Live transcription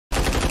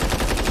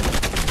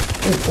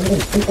Oh.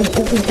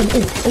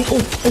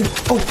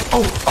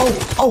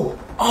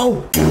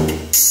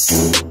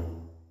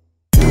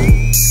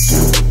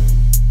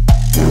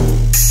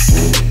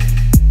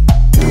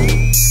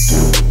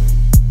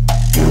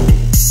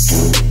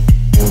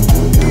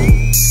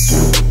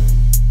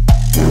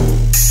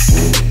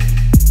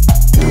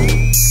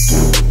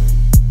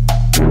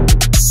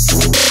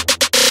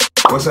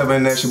 What's up,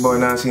 man? That's your boy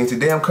 19.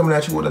 Today I'm coming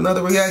at you with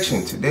another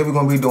reaction. Today we're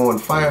going to be doing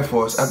Fire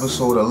Force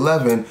episode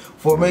 11,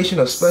 Formation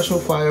of Special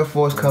Fire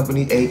Force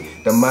Company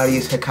 8, The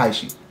Mightiest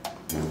Heikaishi.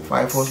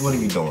 Fire Force, what are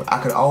you doing?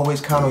 I could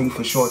always count on you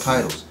for short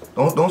titles.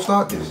 Don't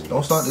start this.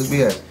 Don't start this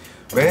BS.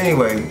 But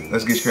anyway,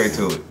 let's get straight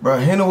to it. Bro,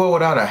 Hinowa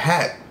without a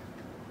hat.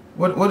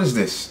 What is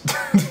this?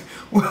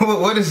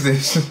 What is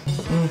this?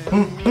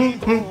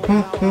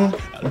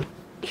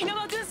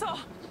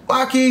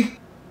 Maki!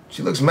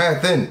 She looks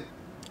mad thin.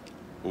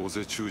 You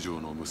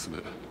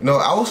know,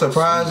 I was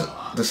surprised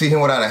to see him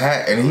without a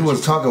hat, and he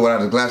was talking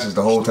without his glasses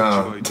the whole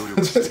time.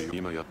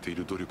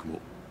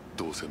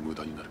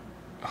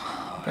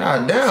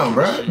 God damn,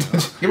 bro.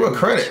 Give her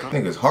credit.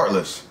 Nigga's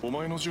heartless. What's the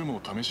point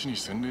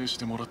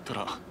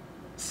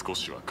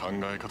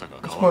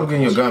of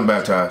getting your gun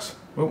baptized?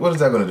 What is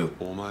that gonna do?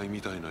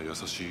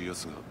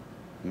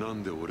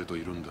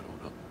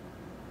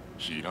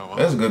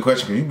 That's a good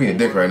question, because you being a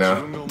dick right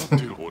now.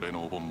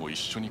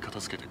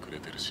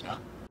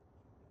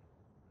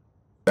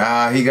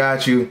 Ah, he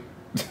got you.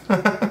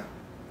 But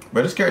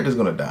this character's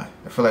gonna die.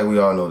 I feel like we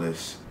all know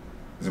this.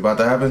 Is it about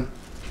to happen?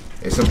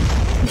 It's a...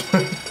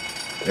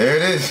 There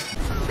it is.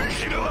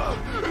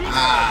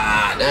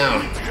 Ah,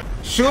 damn.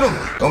 Shoot him.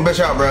 Don't bitch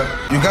out, bro.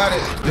 You got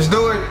it. Just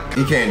do it.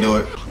 You can't do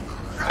it.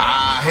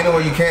 Ah,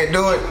 Hinowa, you can't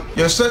do it.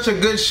 You're such a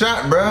good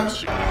shot, bro.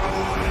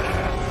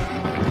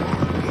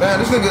 Man,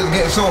 this nigga is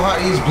getting so hot,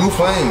 he's blue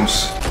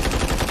flames.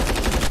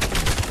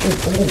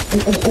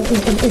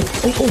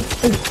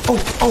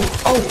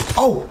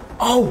 Oh.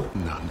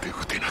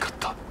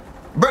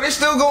 Bro, it's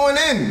still going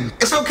in.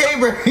 It's okay,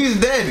 bro. He's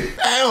dead.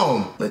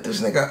 Damn. Let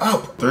this nigga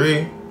up.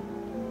 3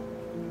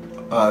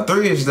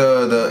 is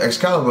the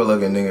Excalibur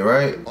looking nigga,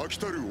 right?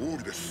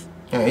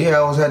 Yeah, he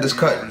always had this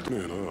cut.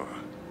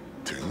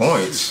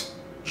 Points.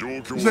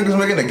 These niggas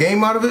making a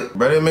game out of it?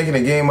 Bro, they're making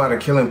a game out of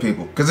killing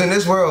people. Because in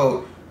this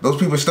world, those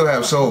people still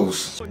have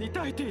souls.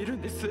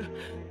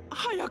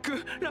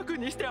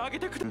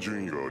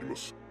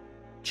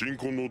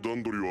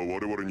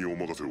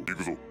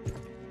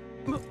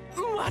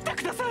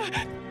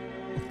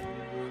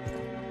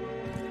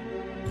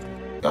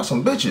 Y'all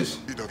some bitches.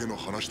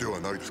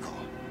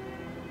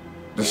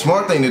 The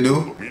smart thing to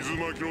do.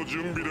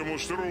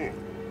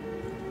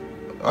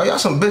 Oh, y'all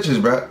some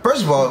bitches, bro.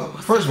 First of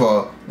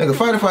all, nigga,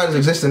 fighter fighters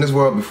exist in this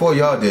world before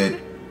y'all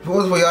did.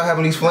 Before y'all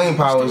having these flame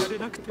powers,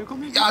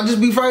 y'all just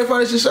be fighter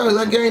fighters yourselves.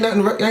 Like, y'all ain't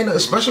nothing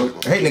special.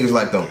 I hate niggas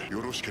like them.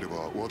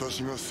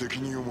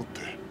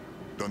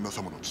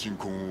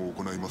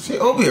 See,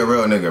 Obi a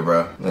real nigga,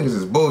 bro. Niggas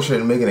is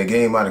bullshit and making a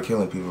game out of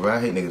killing people, bro. I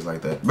hate niggas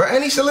like that. Bro,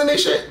 and he still in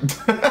this shit?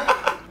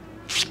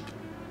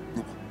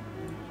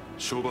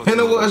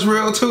 Hinowa is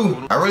real too.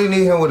 I really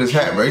need him with his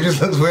hat, bro. He just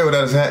looks weird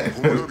without his hat.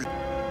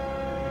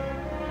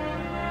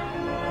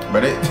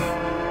 But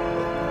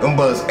them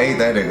bullets ate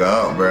that nigga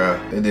up, bro.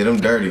 They did him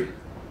dirty.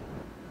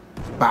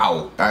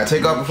 Bow. Alright,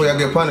 take off before y'all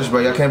get punished,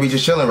 bro. Y'all can't be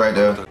just chilling right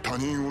there.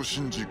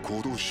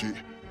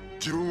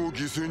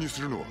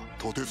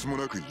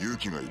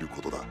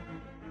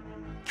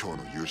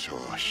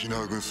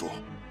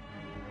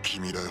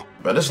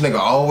 Bro, this nigga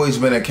always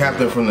been a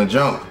captain from the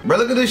jump. Bro,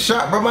 look at this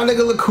shot, bro. My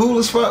nigga look cool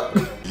as fuck.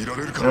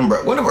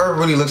 Bro, what if Earth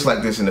really looks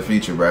like this in the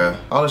future, bro?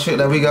 All the shit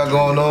that we got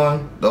going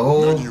on, the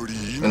whole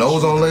and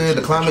ozone layer,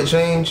 the climate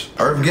change,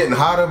 Earth getting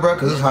hotter, bro,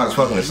 because it's hot as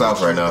fuck in the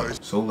south right now.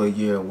 Solar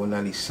year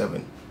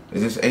 197.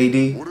 Is this AD?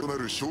 This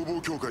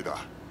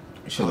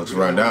shit looks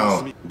run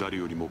down.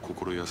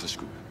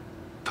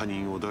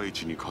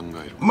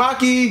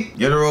 Maki!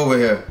 Get her over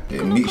here.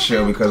 Get meat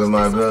shell because of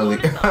my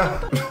ability.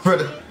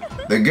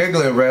 The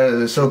giggling,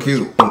 bro, is so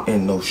cute.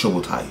 And no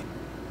shovel tie.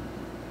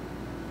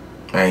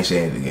 I ain't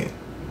saying it again.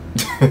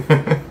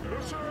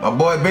 My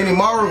boy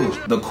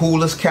BENIMARU, the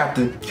coolest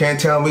captain. Can't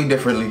tell me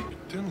differently.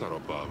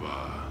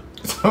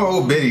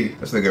 Oh, Biddy.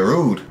 This nigga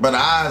rude. But the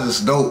eyes is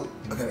dope.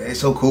 Look at that.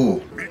 It's so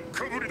cool.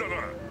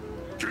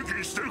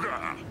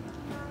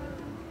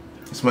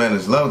 This man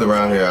is loved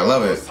around here. I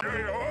love it.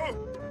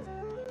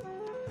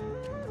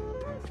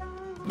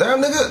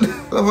 Damn, nigga.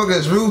 Motherfucker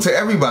is rude to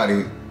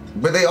everybody.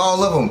 But they all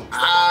love him.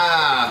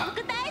 Ah.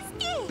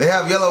 They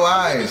have yellow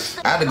eyes.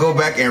 I had to go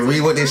back and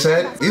read what they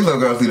said. These little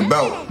girls need a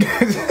belt.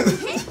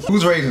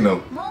 Who's raising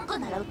them?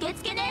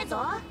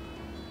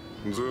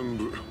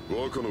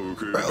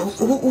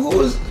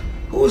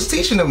 Who was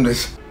teaching them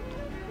this?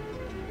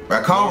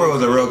 Right, Conroe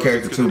is a real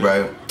character too,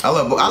 bro. I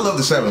love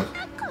the 7.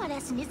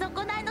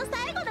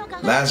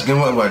 Last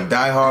game of a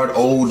diehard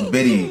old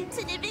biddy.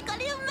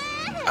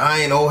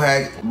 I ain't old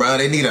hack, bro.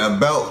 They need a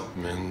belt.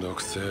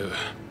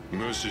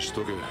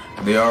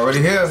 They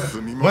already here.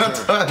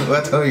 What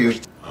I tell you?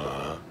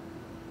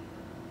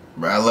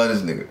 Bro, I love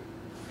this nigga.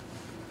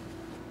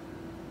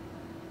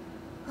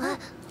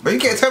 But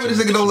you can't tell me this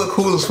nigga don't look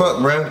cool as fuck,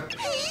 bruh.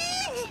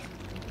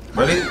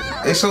 But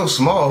it's so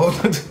small.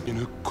 This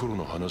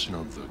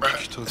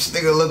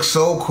nigga looks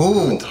so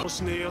cool.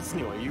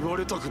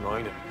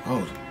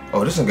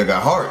 Oh, this nigga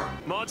got heart.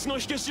 This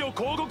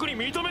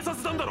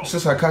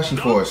is Kakashi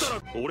Force.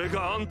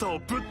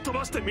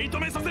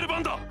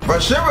 Bro,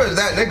 Shira is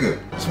that nigga.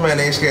 This man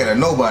ain't scared of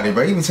nobody,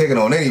 bro. He be taking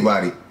on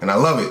anybody, and I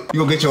love it. You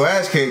gonna get your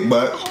ass kicked,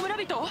 but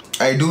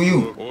hey, do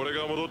you?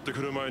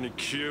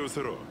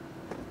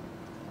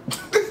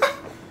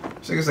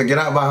 Nigga said, get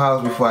out of my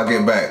house before I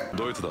get back.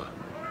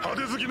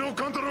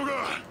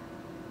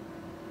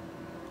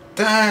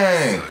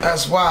 Dang,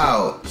 that's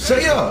wild.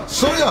 Soya.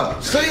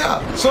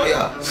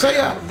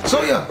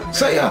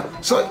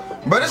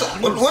 Bro,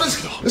 what is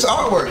this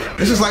artwork?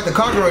 This is like the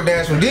Conqueror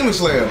dance from Demon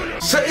Slayer.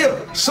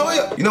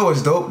 Soya. You know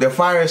what's dope? They're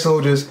fire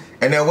soldiers,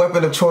 and their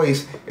weapon of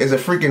choice is a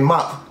freaking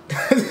mop. Bro,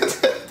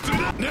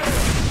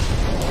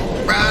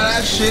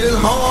 that shit is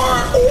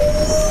hard.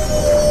 Ooh.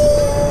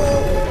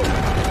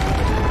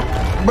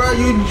 Bro,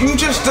 you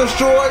just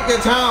destroyed the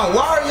town.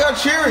 Why are y'all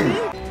cheering?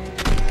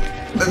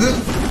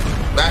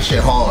 That shit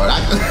hard.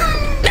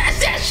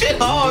 That shit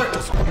hard.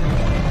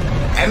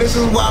 And this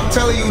is why I'm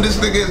telling you this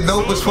nigga is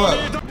dope as fuck.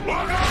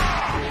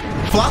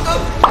 Flocka?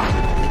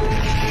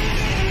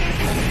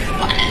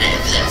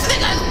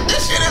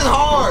 This shit is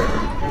hard.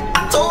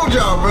 I told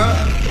y'all, bruh.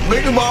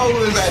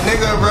 BENIMARU is that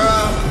nigga,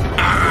 bruh.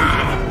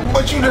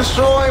 But you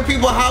destroying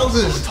people's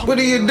houses. What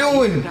are you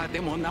doing?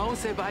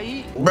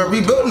 Bruh,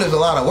 rebuilding is a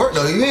lot of work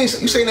though. You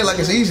saying it like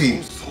it's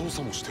easy.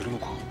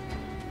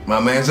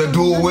 My man's a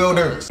dual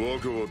wielder.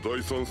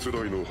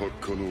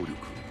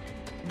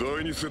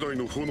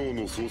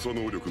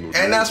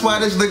 And that's why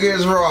this nigga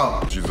is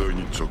raw. Oh, this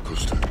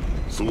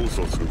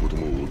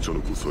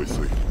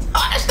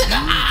nigga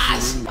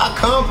eyes. A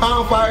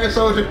compound fire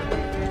soldier.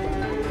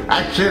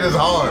 That shit is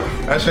hard.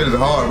 That shit is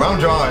hard, bro. I'm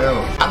drawing him.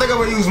 I think I'm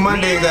gonna use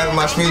Mondays as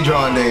my speed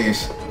drawing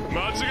days.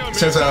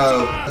 Since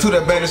To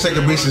the Better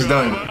Sacred Beast is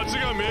done.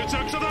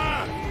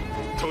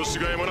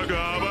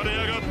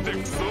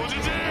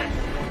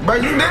 Bro,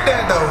 you did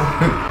that though.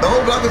 The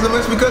whole block is a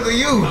mess because of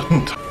you.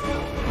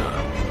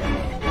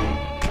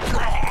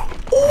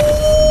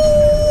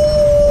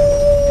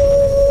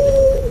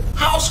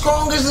 How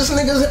strong is this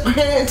nigga's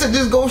hand to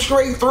just go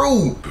straight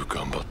through?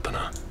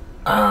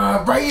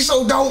 Bro, he's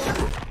so dope.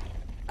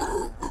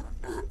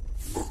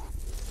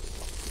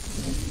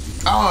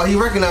 Oh, he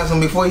recognized him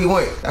before he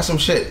went. That's some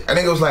shit. I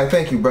think it was like,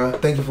 thank you, bro.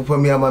 Thank you for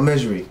putting me out of my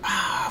misery.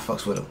 I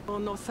fucks with him.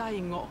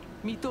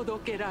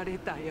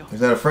 Is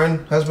that a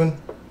friend, husband?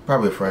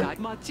 Probably a friend.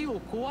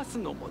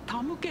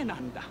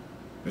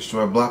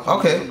 Destroy a block.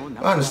 Okay,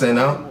 I understand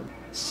now.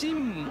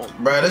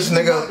 Bruh, this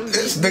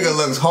nigga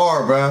looks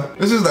hard, bruh.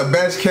 This is the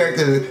best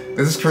character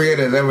this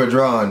creator has ever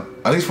drawn,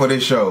 at least for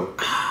this show.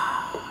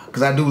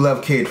 Cause I do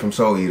love Kid from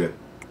Soul Eater.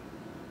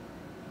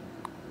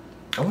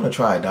 I wanna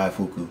try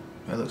Daifuku.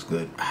 That looks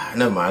good.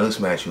 Never mind, it looks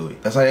mad chewy.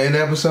 That's how you end the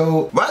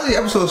episode. Why is the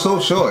episode so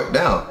short?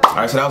 Down.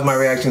 Alright, so that was my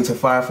reaction to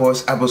Fire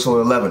Force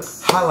episode 11.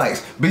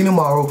 Highlights.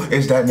 BENIMARU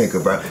is that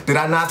nigga, bro. Did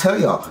I not tell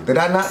y'all? Did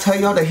I not tell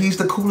y'all that he's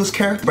the coolest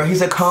character? Bro,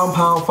 he's a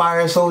compound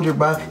fire soldier,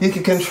 bro. He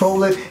can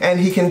control it and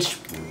he can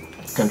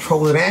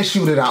control it and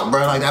shoot it out,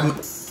 bro. Like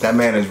that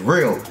man is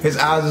real. His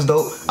eyes is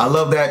dope. I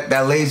love that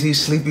lazy,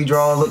 sleepy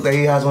draw look that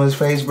he has on his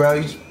face,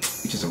 bro. He's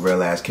just a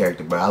real ass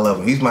character, bro. I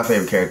love him. He's my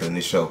favorite character in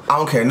this show. I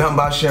don't care nothing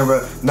about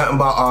Shinra, nothing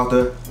about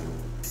Arthur.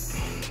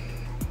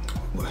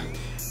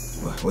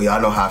 Well, y'all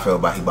know how I feel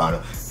about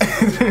Hibana.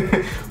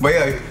 But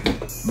yeah,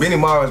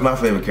 BENIMARU is my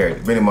favorite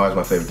character. BENIMARU is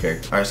my favorite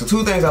character. Alright, so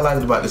two things I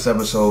liked about this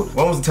episode.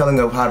 One was the telling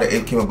of how the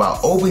ape came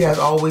about. Obi has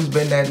always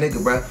been that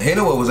nigga, bro.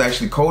 Hinowa was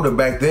actually colder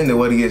back then than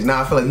what he is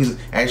now. I feel like he's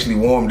actually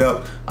warmed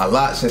up a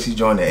lot since he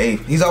joined the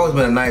ape. He's always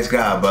been a nice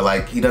guy, but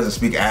like he doesn't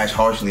speak as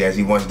harshly as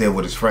he once did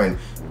with his friend.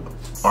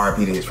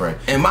 R.I.P. to his friend.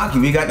 And Maki,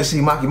 we got to see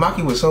Maki.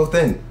 Maki was so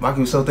thin. Maki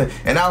was so thin.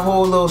 And that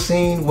whole little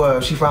scene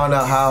where she found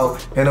out how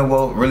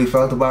Hinowa really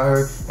felt about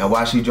her and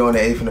why she joined the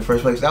 8th in the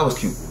first place, that was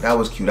cute. That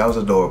was cute. That was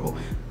adorable.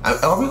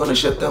 Are we gonna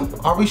ship them?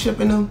 Are we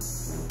shipping them?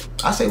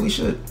 I say we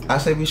should. I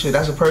say we should.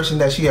 That's a person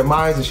that she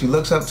admires and she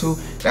looks up to.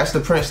 That's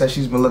the prince that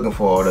she's been looking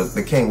for, or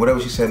the king,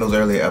 whatever she said in those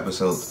earlier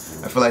episodes.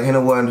 I feel like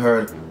Hinowa and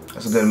her,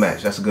 that's a good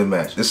match. That's a good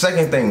match. The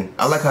second thing,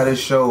 I like how this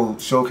show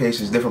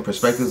showcases different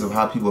perspectives of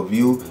how people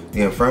view the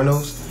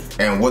Infernos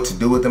and what to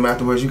do with them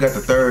afterwards. You got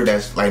the third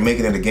that's like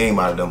making it a game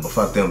out of them, but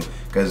fuck them,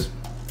 because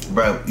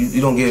bro,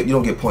 you don't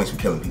get points for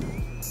killing people.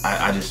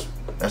 I just,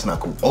 that's not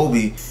cool.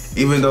 Obi,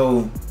 even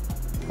though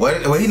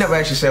well, he never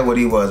actually said what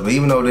he was, but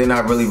even though they're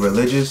not really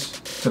religious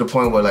to the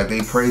point where like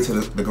they pray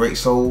to the great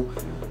soul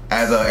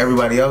as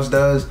everybody else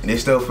does, they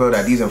still feel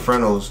that these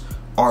Infernos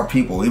are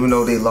people, even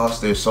though they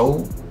lost their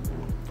soul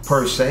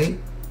per se.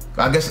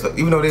 I guess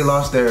even though they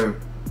lost their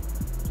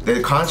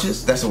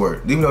conscious, that's the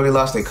word. Even though they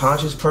lost their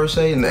conscious per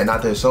se and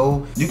not their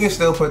soul, you can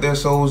still put their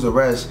souls to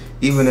rest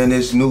even in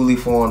this newly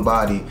formed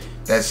body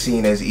that's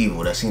seen as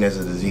evil, that's seen as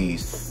a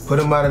disease. Put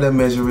them out of their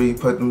misery,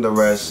 put them to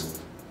rest,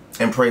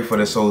 and pray for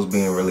their souls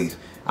being released.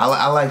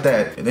 I like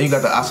that. And then you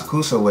got the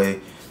Asakusa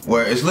way,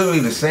 where it's literally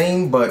the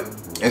same, but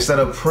instead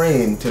of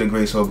praying to the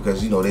Great Soul,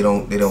 because you know they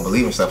don't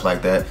believe in stuff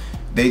like that,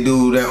 they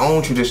do their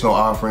own traditional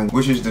offering,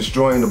 which is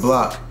destroying the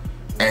block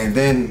and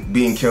then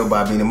being killed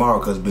by BENIMARU,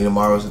 because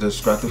BENIMARU is a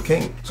destructive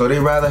king. So they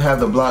rather have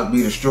the block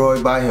be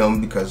destroyed by him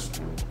because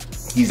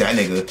he's that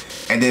nigga,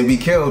 and then be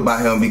killed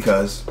by him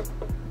because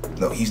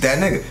no, he's that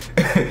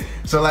nigga.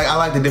 So like, I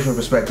like the different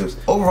perspectives.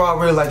 Overall,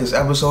 I really like this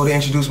episode. They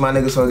introduced my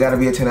nigga, so it gotta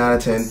be a 10 out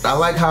of 10. I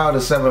like how the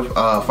 7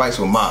 fights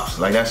with mops.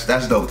 Like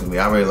that's dope to me.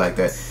 I really like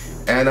that.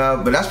 And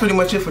but that's pretty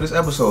much it for this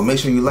episode. Make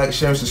sure you like,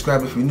 share, and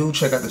subscribe if you're new.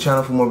 Check out the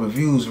channel for more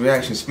reviews,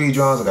 reactions,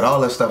 speedruns. I got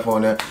all that stuff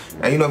on there.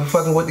 And you know, if you're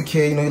fucking with the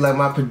kid, you know, you like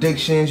my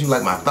predictions, you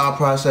like my thought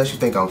process, you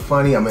think I'm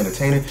funny, I'm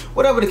entertaining,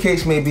 whatever the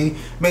case may be,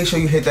 make sure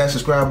you hit that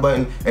subscribe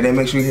button, and then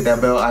make sure you hit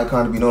that bell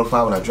icon to be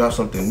notified when I drop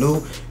something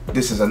new.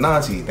 This is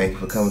Ananti. Thank you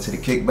for coming to the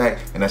Kickback,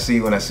 and I see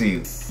you when I see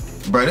you.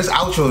 Bro, this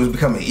outro is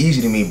becoming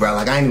easy to me, bro.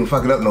 Like, I ain't even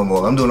fucking up no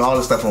more. I'm doing all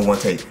this stuff on one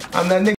take. I'm that nigga.